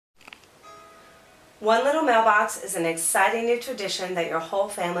One Little Mailbox is an exciting new tradition that your whole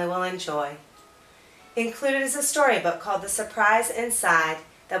family will enjoy. Included is a storybook called The Surprise Inside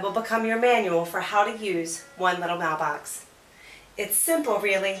that will become your manual for how to use One Little Mailbox. It's simple,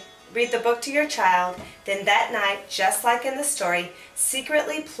 really. Read the book to your child, then that night, just like in the story,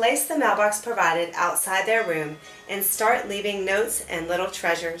 secretly place the mailbox provided outside their room and start leaving notes and little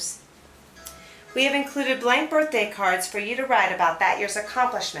treasures. We have included blank birthday cards for you to write about that year's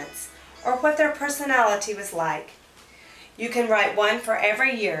accomplishments or what their personality was like. You can write one for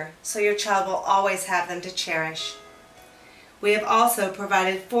every year so your child will always have them to cherish. We have also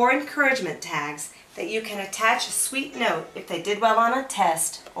provided 4 encouragement tags that you can attach a sweet note if they did well on a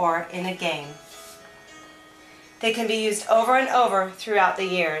test or in a game. They can be used over and over throughout the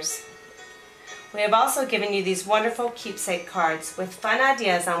years. We have also given you these wonderful keepsake cards with fun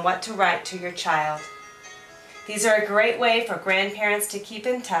ideas on what to write to your child. These are a great way for grandparents to keep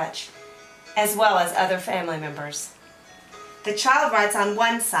in touch, as well as other family members. The child writes on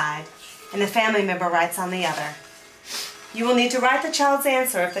one side and the family member writes on the other. You will need to write the child's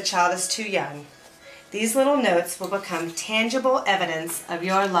answer if the child is too young. These little notes will become tangible evidence of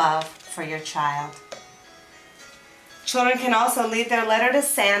your love for your child. Children can also leave their letter to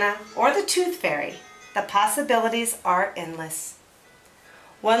Santa or the Tooth Fairy. The possibilities are endless.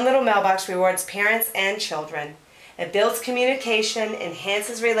 One Little Mailbox rewards parents and children. It builds communication,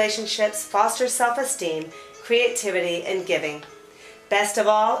 enhances relationships, fosters self-esteem, creativity, and giving. Best of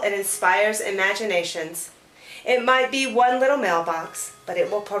all, it inspires imaginations. It might be one little mailbox, but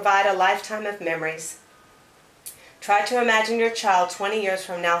it will provide a lifetime of memories. Try to imagine your child 20 years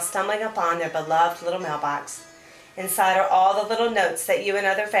from now stumbling upon their beloved little mailbox. Inside are all the little notes that you and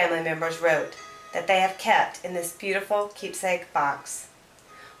other family members wrote that they have kept in this beautiful keepsake box.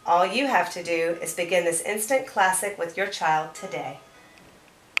 All you have to do is begin this instant classic with your child today.